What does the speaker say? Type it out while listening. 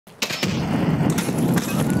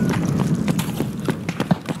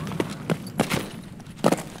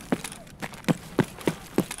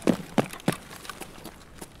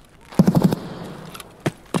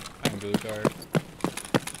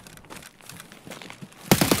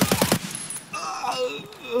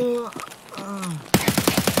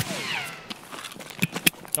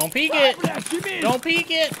Don't peek it! Don't peek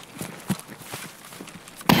it!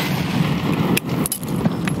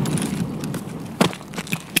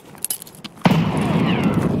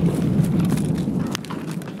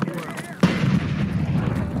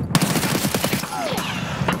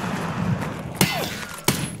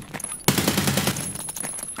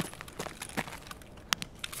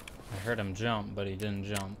 I heard him jump, but he didn't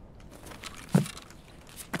jump. Oh,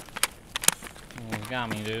 he got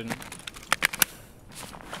me, dude.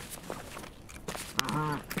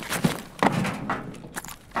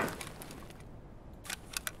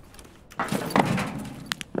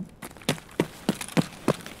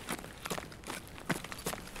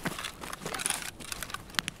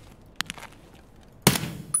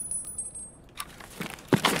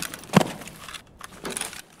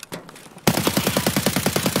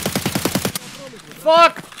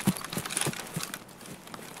 Fuck!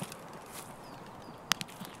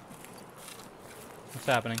 What's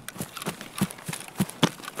happening?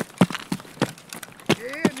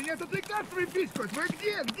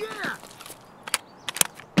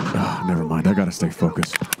 Never mind, I gotta stay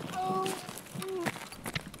focused. I'm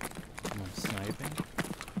sniping.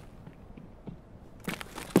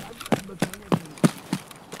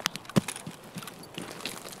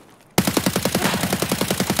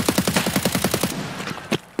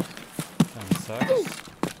 That sucks.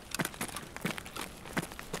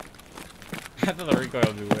 I thought the recoil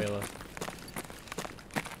would be way less.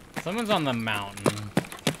 Someone's on the mountain.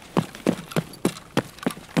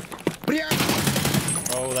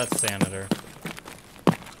 Oh, that's Senator.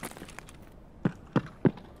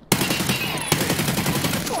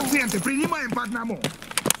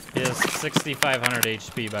 He has 6,500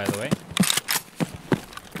 HP, by the way.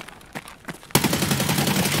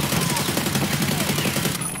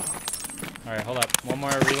 Alright, hold up. One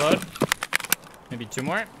more reload. Maybe two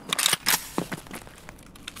more.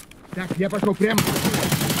 Так, я пошел прямо.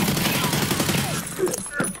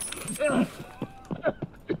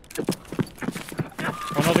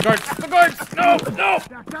 Oh no, the guards! The guards! No! No!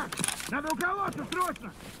 Так, так, надо уколоться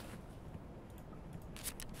срочно.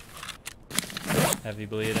 Heavy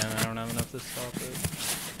bleed, and I don't have enough to stop it.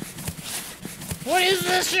 What is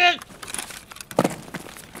this shit?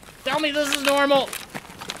 Tell me this is normal!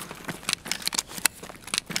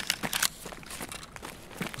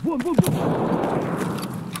 Вон, вон, вон.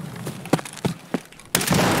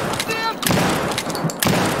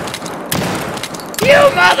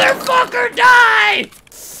 You motherfucker, die!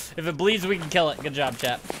 If it bleeds, we can kill it. Good job,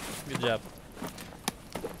 chat. Good job.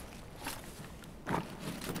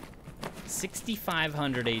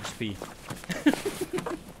 6,500 HP.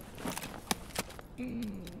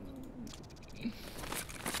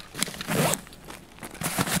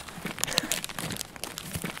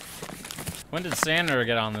 When did Sander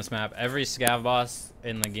get on this map? Every scav boss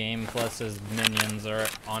in the game plus his minions are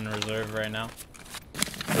on reserve right now.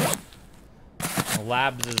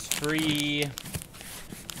 Labs is free.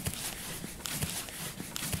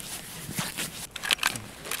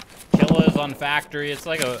 Kill is on factory. It's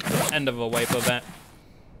like a end of a wipe event.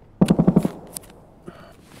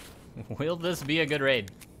 Will this be a good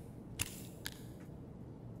raid?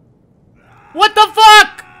 What the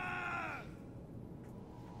fuck?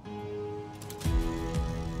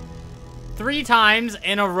 3 times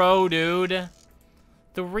in a row, dude.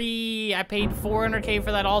 3. I paid 400k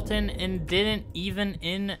for that Alton and didn't even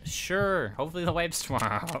insure. Hopefully the wipe's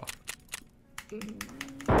tomorrow.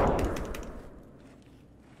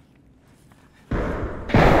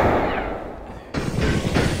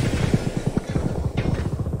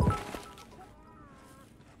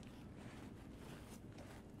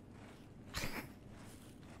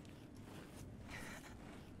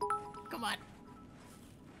 Come on.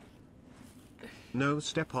 No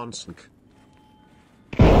step on sink.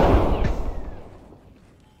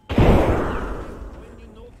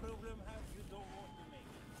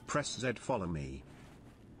 Press Z, follow me.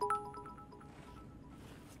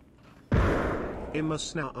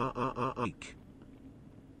 Immersna Ike.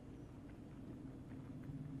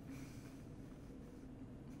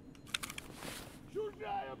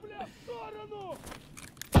 Чужая, бля, в сторону!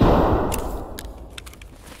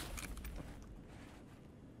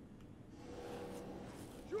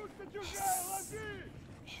 Чушка чужая, лови!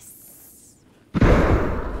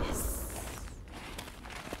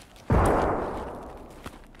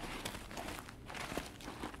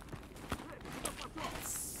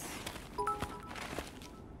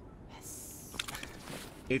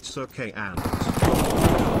 It's okay, and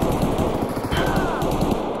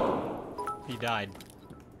He died.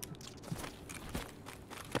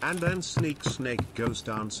 And then sneak snake goes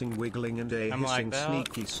dancing, wiggling and a I'm hissing. like that.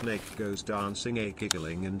 Sneaky snake goes dancing, a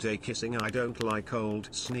giggling and a kissing. I don't like old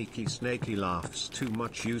sneaky snake. He laughs too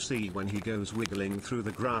much. You see, when he goes wiggling through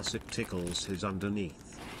the grass, it tickles his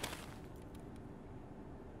underneath.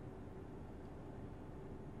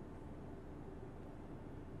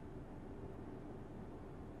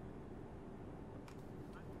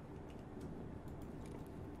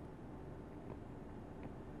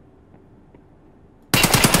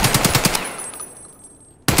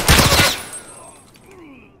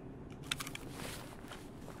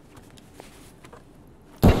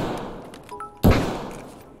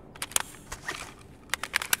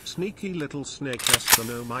 Sneaky little snake, Espen,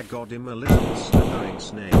 oh my god, him a little slithering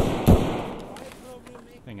snake. I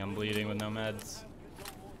think I'm bleeding with no meds.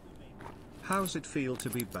 How's it feel to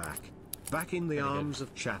be back? Back in the arms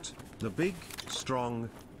of chat, the big, strong,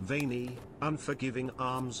 veiny, unforgiving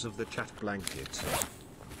arms of the chat blanket.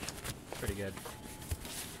 Pretty good.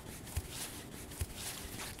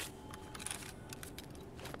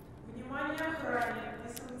 Внимание охране!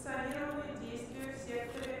 Несанкционированные действия в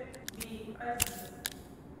секторе B1.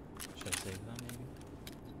 Should I save them maybe?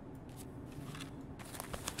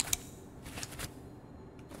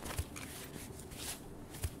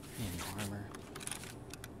 Need armor.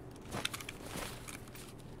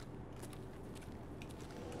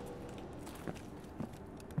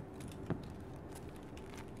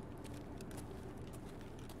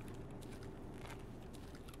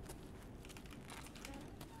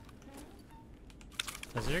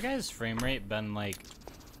 Has your guys' frame rate been like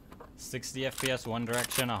 60 FPS one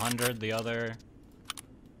direction, 100 the other?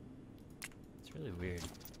 It's really weird.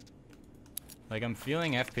 Like, I'm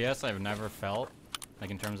feeling FPS I've never felt,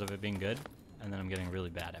 like in terms of it being good, and then I'm getting really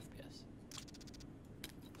bad FPS.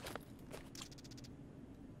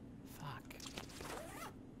 Fuck.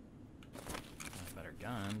 Got a better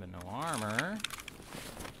gun, but no armor.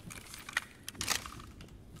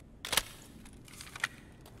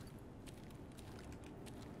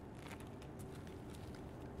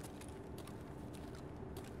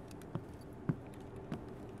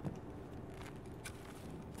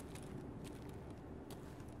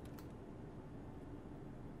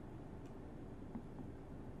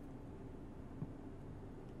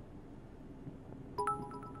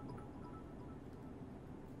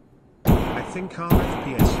 I think our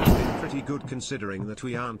FPS has been pretty good considering that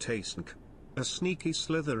we aren't async. A sneaky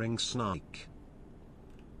slithering snake.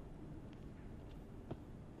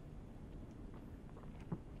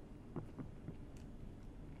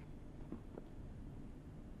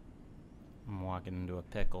 I'm walking into a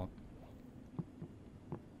pickle.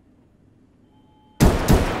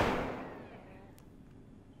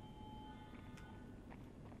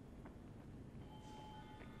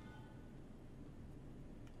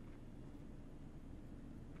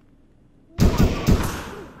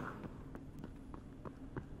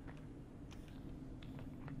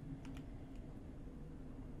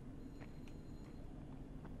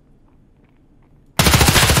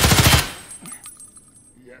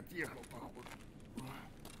 Я отъехал, походу.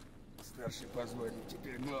 Старший позвонит,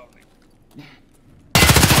 теперь главный.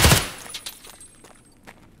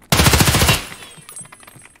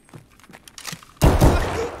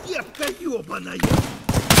 Девка ёбаная!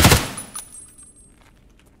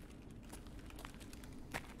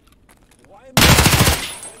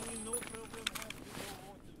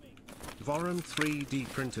 Voron 3D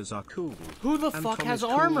printers are cool. Who the Anton fuck has is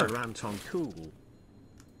cooler, armor? Anton cool.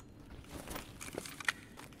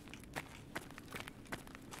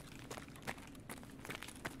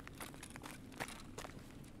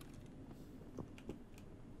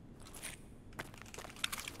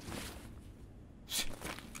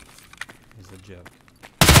 Is a joke.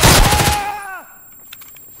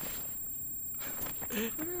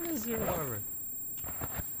 Where is your armor?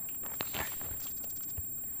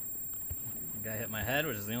 The guy hit my head,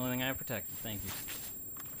 which is the only thing I have protected. Thank you.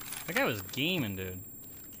 That guy was gaming, dude.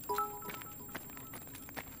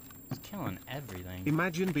 He's killing everything.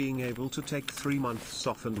 Imagine being able to take 3 months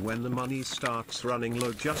off, and when the money starts running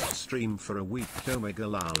low, just stream for a week. Omega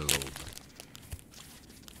lol.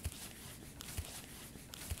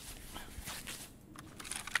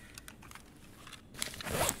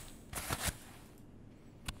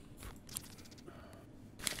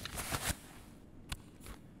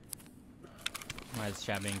 Why is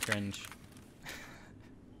chat being cringe?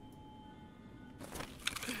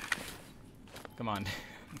 Come on.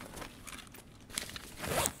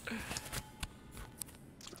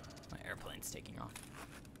 My airplane's taking off.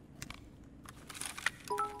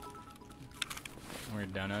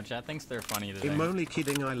 Weird dono chat thinks they're funny today. I'm only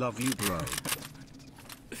kidding, I love you, bro.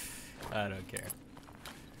 I don't care.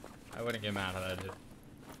 I wouldn't get mad at that, dude.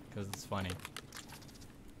 Because it's funny.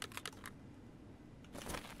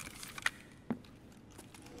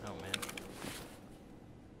 Oh, man.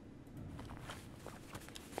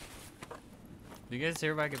 Do you guys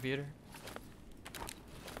hear my computer?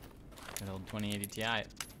 Good old 2080 Ti.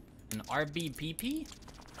 An RBPP?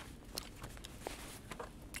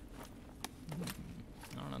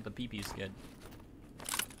 I don't know if the PP is good.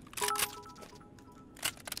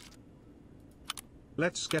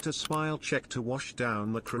 Let's get a smile check to wash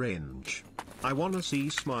down the cringe. I wanna see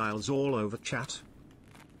smiles all over chat.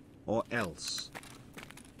 Or else.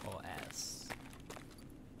 Oh, ass.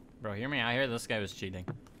 Bro, hear me out here. This guy was cheating.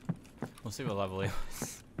 We'll see what level he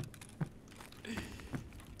was.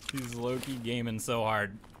 He's low-key gaming so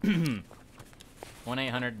hard.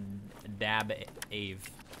 1-800-DAB-AVE.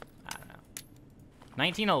 I don't know.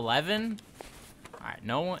 1911? Alright,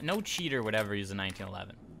 no cheater would ever use a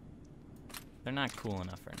 1911. They're not cool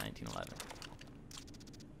enough for a 1911.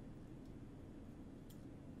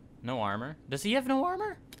 No armor? Does he have no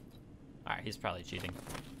armor? Alright, he's probably cheating.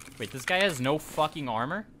 Wait, this guy has no fucking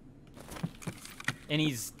armor? And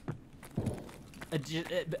he's...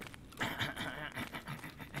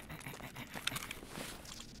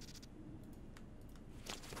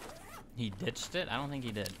 He ditched it? I don't think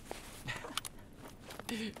he did.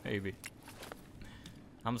 Maybe.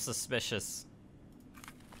 I'm suspicious.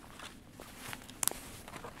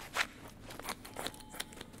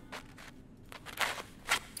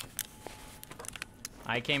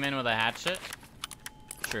 I came in with a hatchet.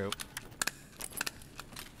 True.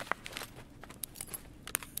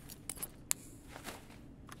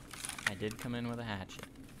 I did come in with a hatchet.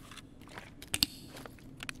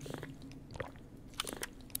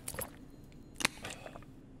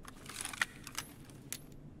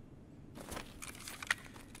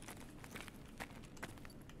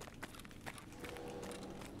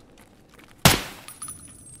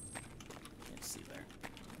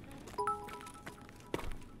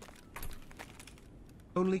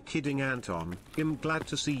 Only kidding, Anton. I'm glad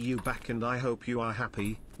to see you back and I hope you are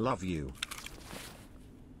happy. Love you.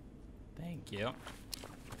 Thank you.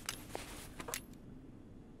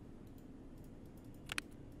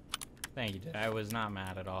 Thank you, dude. I was not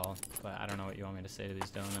mad at all, but I don't know what you want me to say to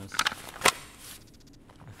these donuts.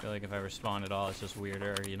 I feel like if I respond at all, it's just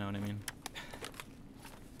weirder, you know what I mean?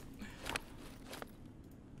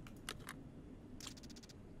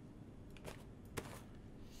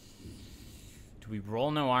 We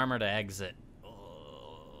roll no armor to exit.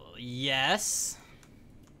 Yes.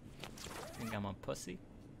 Think I'm a pussy.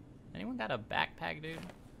 Anyone got a backpack, dude?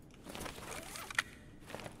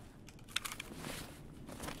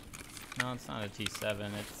 No, it's not a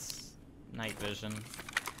T7. It's night vision.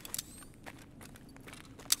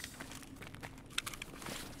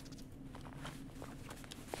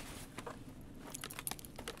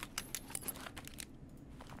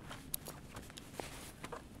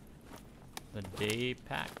 The day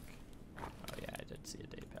pack. Oh yeah, I did see a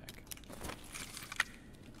day pack.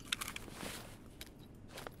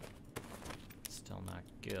 Still not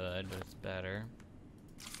good, but it's better.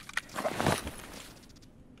 I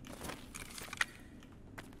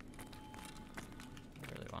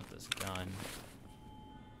really want this gun.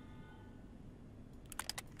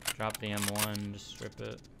 Drop the M1, just strip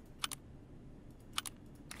it.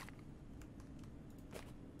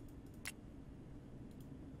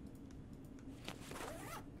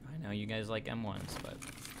 I know you guys like M1s, but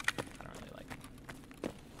I don't really like them.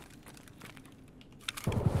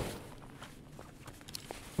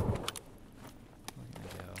 There we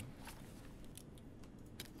go.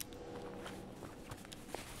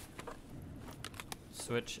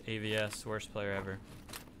 Switch, AVS, worst player ever.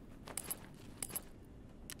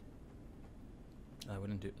 I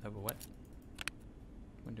wouldn't do, what?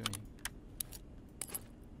 Wouldn't do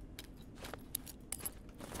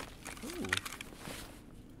anything. Ooh.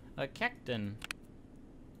 A Kekton.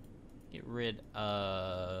 Get rid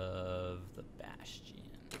of the Bastion.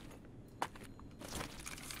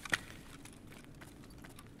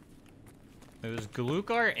 It was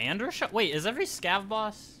Glukar and Rashad. Wait, is every scav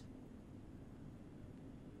boss?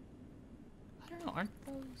 I don't know, aren't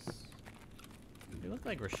those? They look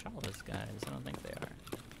like Rashada's guys. I don't think they are.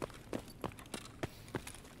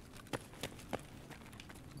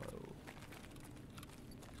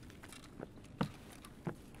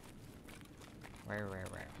 Rare.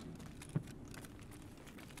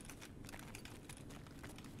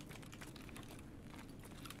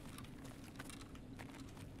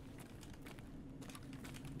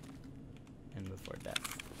 And before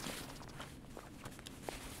death.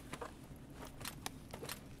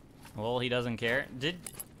 Well, he doesn't care.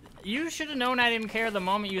 You should have known I didn't care the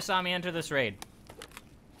moment you saw me enter this raid.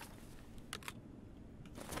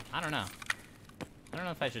 I don't know. I don't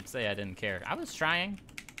know if I should say I didn't care. I was trying.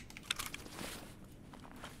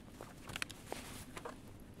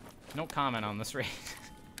 No comment on this raid.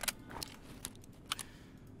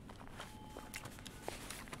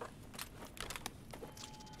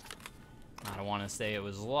 I don't want to say it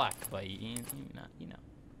was luck, but you know.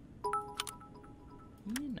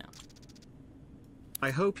 I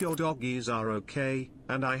hope your doggies are okay,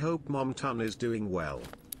 and I hope Mom Ton is doing well.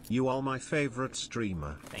 You are my favorite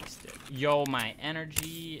streamer. Thanks, dude. Yo, my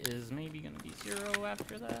energy is maybe gonna be 0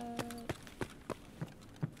 after that.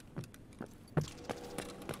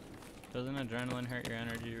 Doesn't adrenaline hurt your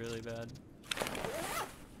energy really bad?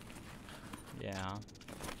 Yeah.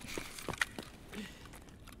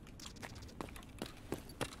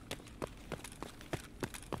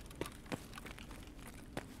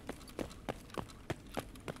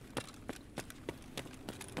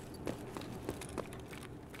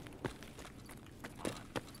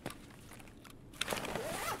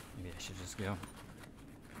 Maybe I should just go.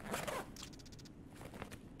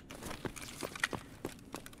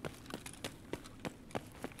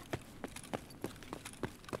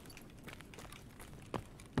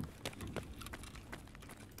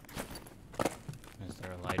 Is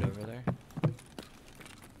there a light over there?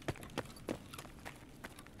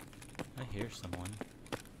 I hear someone.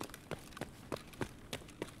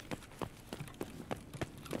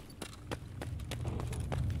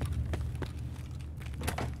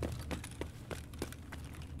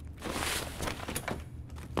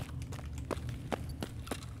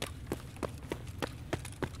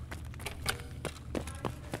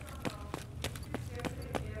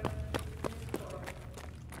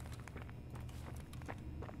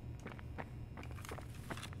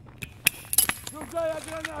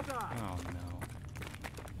 Oh no.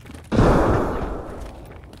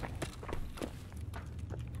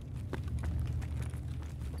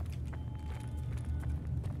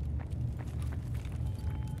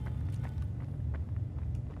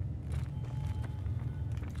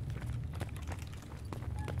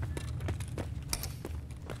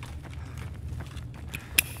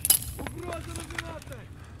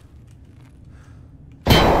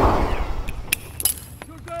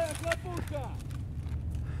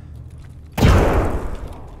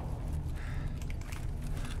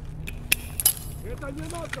 Это не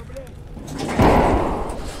надо, блядь!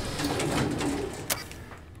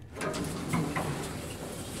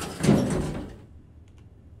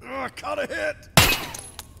 Caught a hit!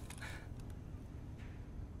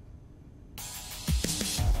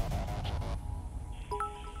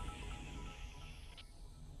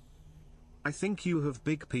 I think you have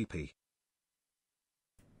big pee-pee.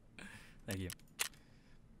 Thank you.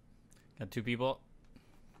 Got 2 people.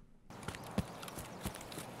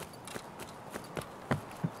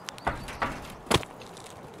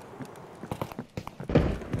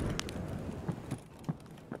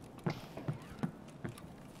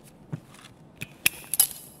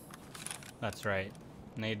 That's right.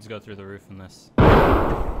 Nades go through the roof in this.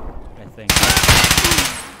 I think.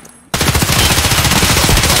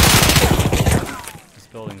 This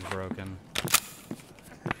building's broken.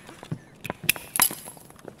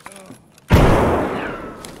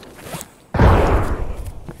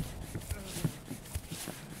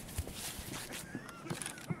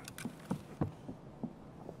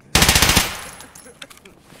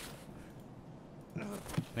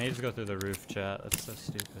 Nades go through the roof, chat. That's so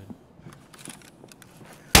stupid.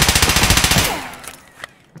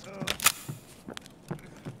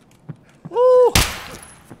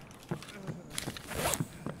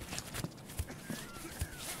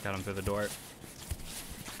 Got him through the door.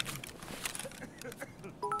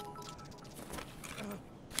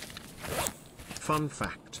 Fun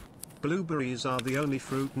fact. Blueberries are the only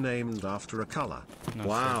fruit named after a color. No,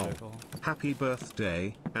 wow. so cool. Happy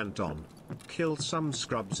birthday, Anton. Kill some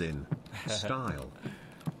scrubs in style.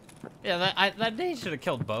 Yeah, that day should have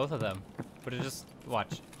killed both of them. But it just...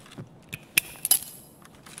 Watch.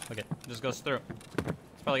 Look it. Just goes through.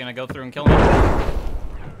 It's probably gonna go through and kill me.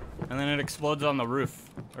 And then it explodes on the roof.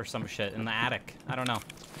 Or some shit. In the attic. I don't know.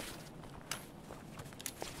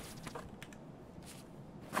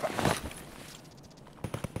 I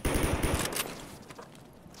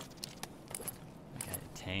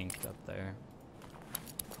got tanked up there.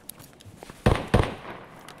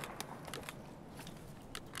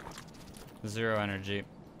 Zero energy.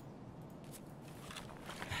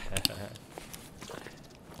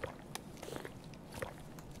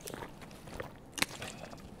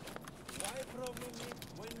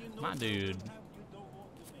 My dude.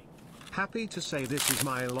 Happy to say this is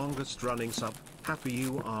my longest running sub. Happy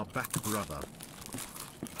you are back, brother.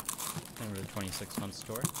 Over the 26-month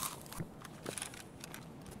store.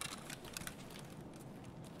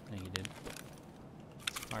 No, you did.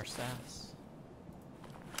 Our sass.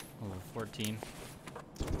 Level 14.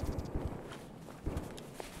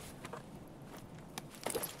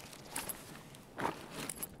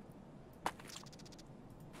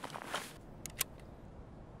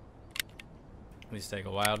 These take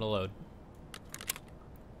a while to load.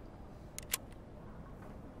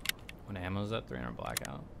 What ammo is that? 300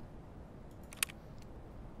 blackout.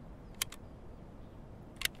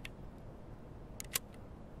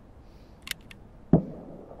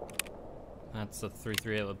 That's the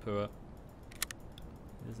 338 Lapua. It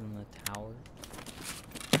is in the tower.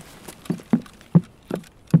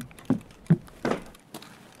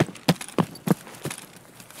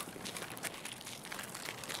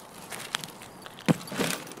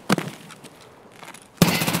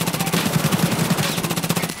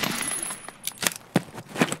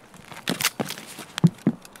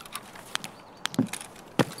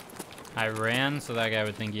 I ran so that guy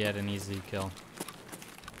would think he had an easy kill.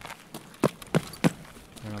 I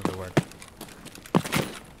don't know if it worked.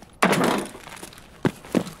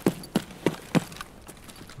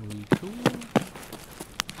 Really cool.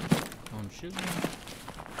 Don't shoot me.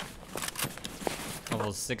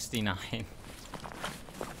 Level 69.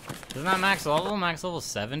 Isn't that max level? Max level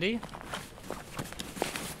 70?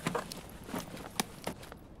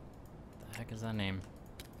 The heck is that name?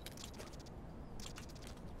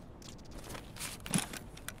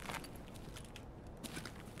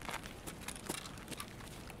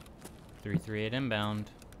 .338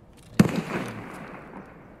 inbound.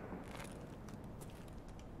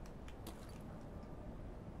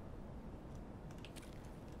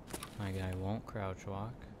 My guy won't crouch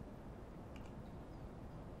walk.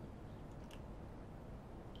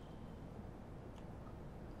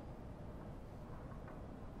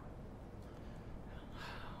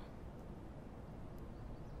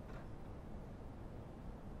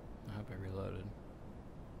 I hope I reloaded.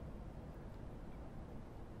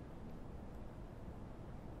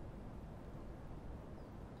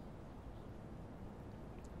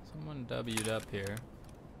 Someone W'd up here.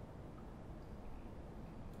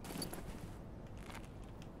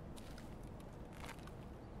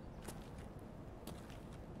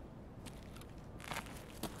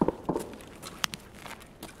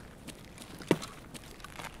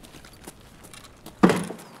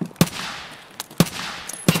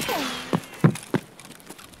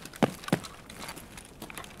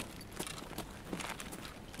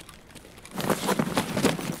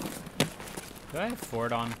 Do I have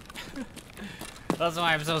Ford on? That's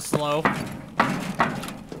why I'm so slow.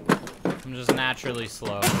 I'm just naturally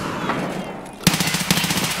slow.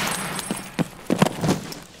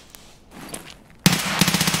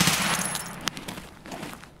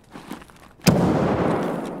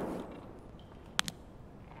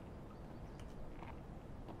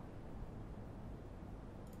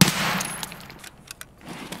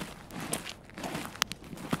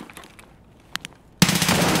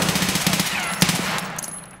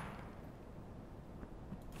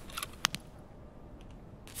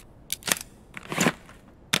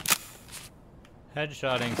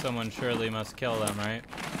 Headshotting someone surely must kill them, right?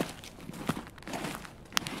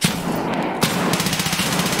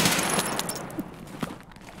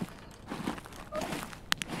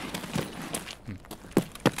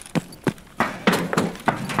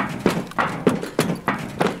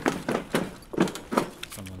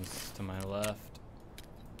 Someone's to my left.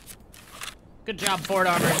 Good job, Ford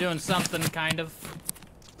Armor, doing something, kind of.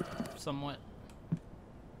 Somewhat.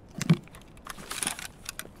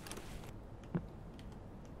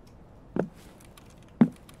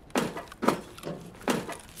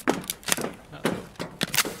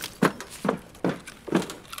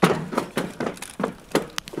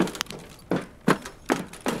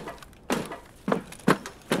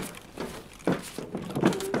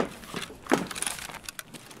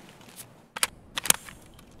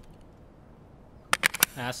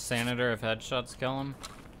 Ask Senator if headshots kill him.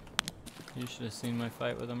 You should have seen my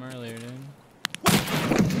fight with him earlier, dude.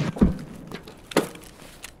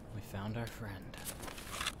 We found our friend.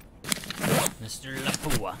 Mr.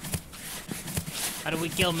 Lapua. How do we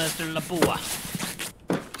kill Mr. Lapua?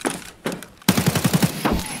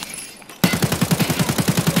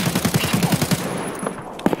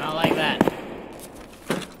 Not like that.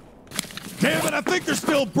 Damn it, I think they're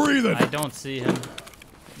still breathing. I don't see him.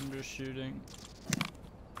 I'm just shooting.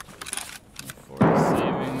 Ford's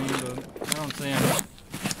saving me, but I don't see him.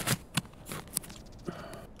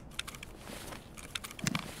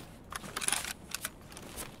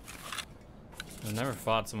 I've never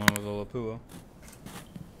fought someone with a Lapua.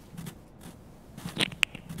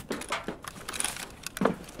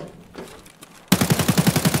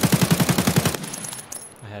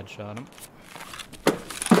 I headshot him.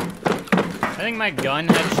 I think my gun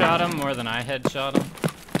headshot him more than I headshot him.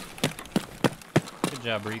 Good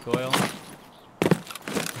job, recoil.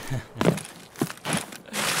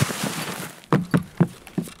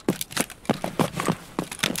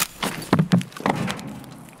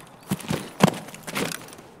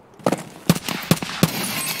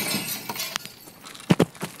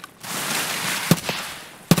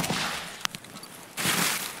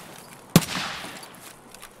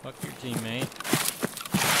 Fuck your teammate.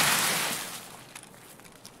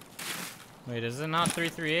 Wait, is it not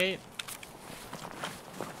 338?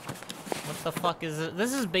 What the fuck is it?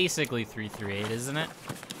 This is basically 338, isn't it?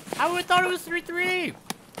 I would have thought it was 338!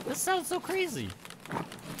 This sounds so crazy.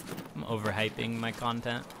 I'm overhyping my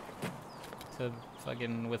content to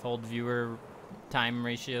fucking withhold viewer time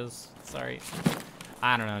ratios. Sorry.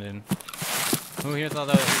 I don't know, dude. Who here thought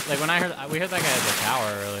that was, like, when we heard that guy at the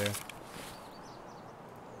tower earlier.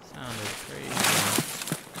 Sounded crazy.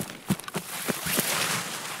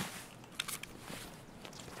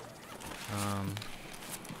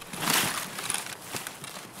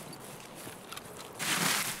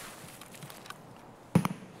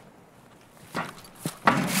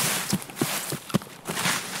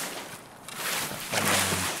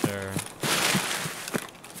 Sure.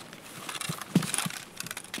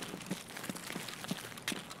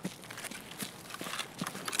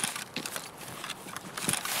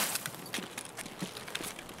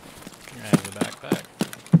 Backpack.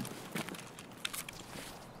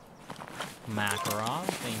 Makarov,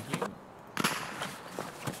 thank you.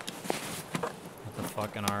 What the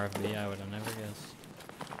fucking RFB? I would have never guessed.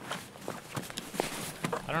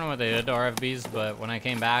 I don't know what they did to RFBs, but when I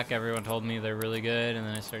came back, everyone told me they're really good, and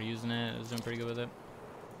then I started using it. I was doing pretty good with it.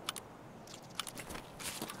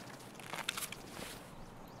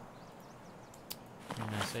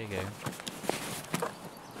 I say go.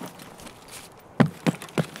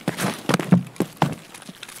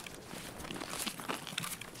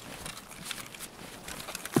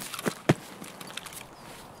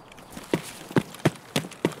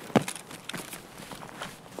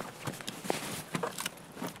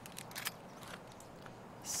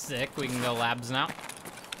 Sick, we can go labs now.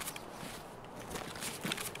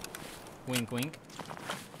 Wink, wink.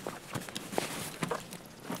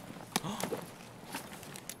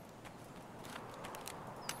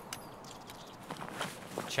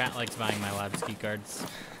 Chat likes buying my labs key cards.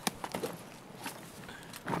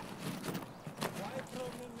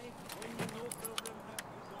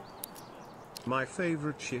 My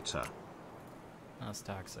favorite shitter. That's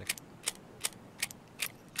toxic.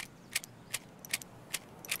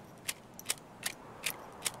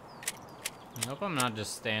 I hope I'm not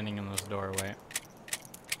just standing in this doorway.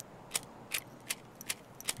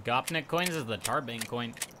 Gopnik coins is the Tarbank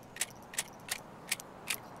coin.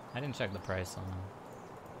 I didn't check the price on them.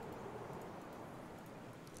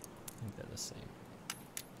 I think they're the same.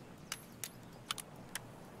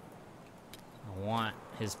 I want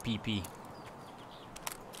his PP.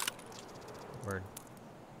 Word.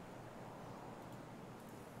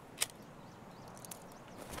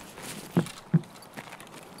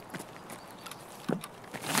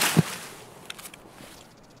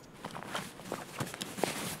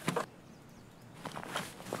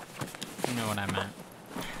 You know what I meant.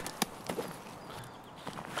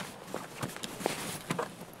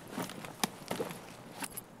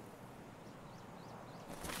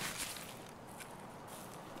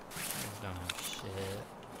 These don't have shit.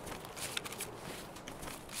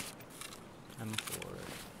 I'm for it.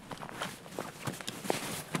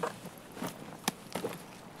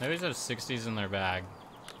 They always have 60s in their bag.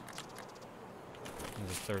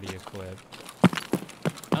 There's a 30 equip.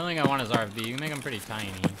 The only thing I want is RFB. You can make them pretty tiny.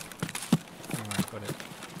 I don't know where I put it.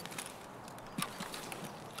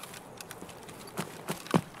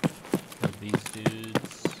 Got these dudes.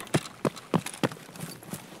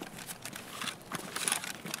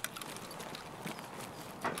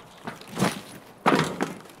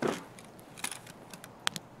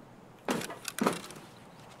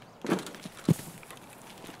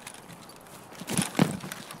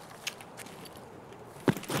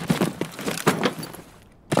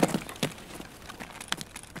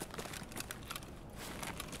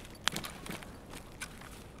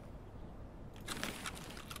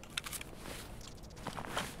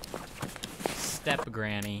 Step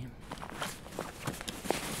granny.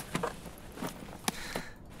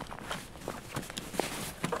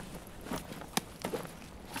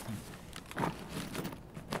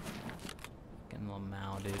 Fucking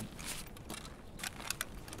Lamau, dude.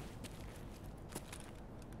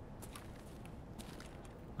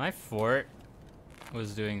 My fort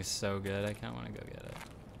was doing so good. I kind of want to go get it.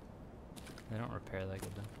 They don't repair that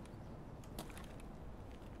good though.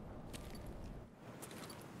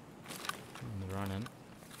 I'm running.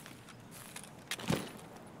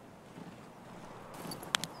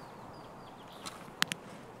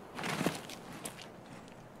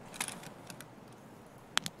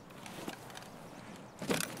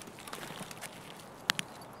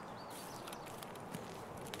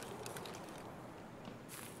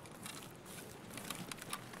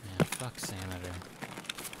 Fuck Senator.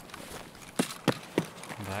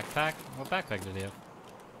 Backpack? What backpack did he have?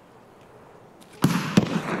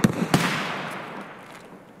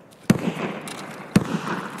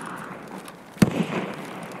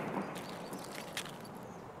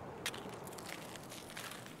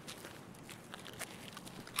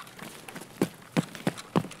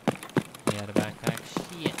 He had a backpack?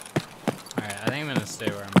 Shit. Alright, I think I'm gonna stay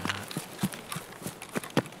where I'm at.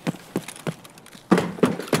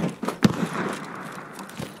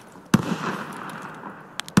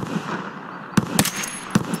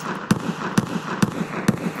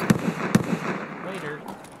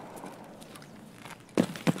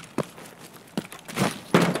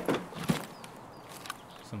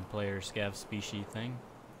 Player scav species thing.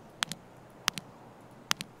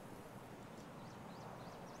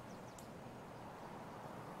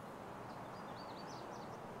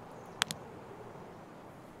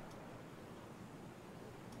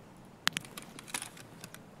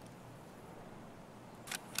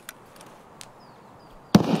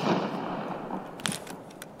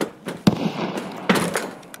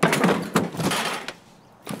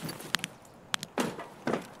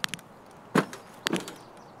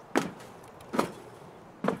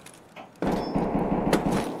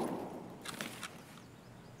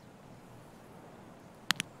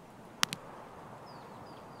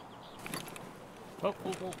 Oh,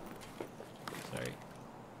 oh, oh. Sorry.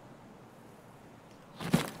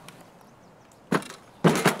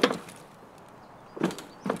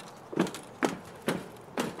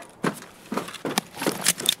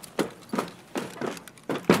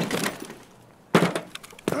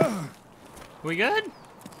 We good?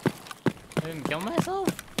 I didn't kill myself?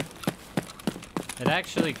 It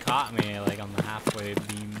actually caught me, like, on the halfway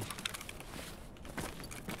beam.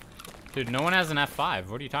 Dude, no one has an F5.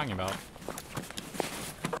 What are you talking about?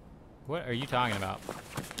 What are you talking about?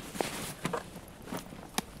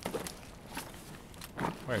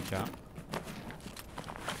 Where, John?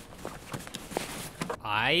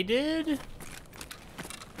 I did?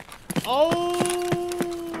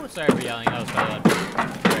 Oh! Sorry for yelling. That was probably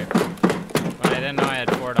loud. Sorry. But I didn't know I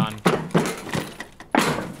had Ford on.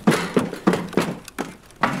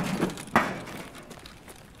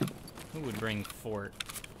 Who would bring Fort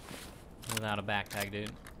without a backpack,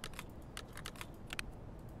 dude?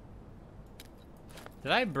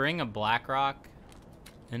 Did I bring a Blackrock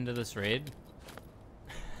into this raid?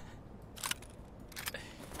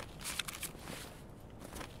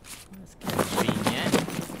 That's convenient.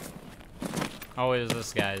 Oh, it was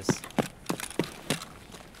this guy's.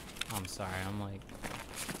 I'm sorry, I'm like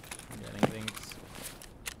getting things.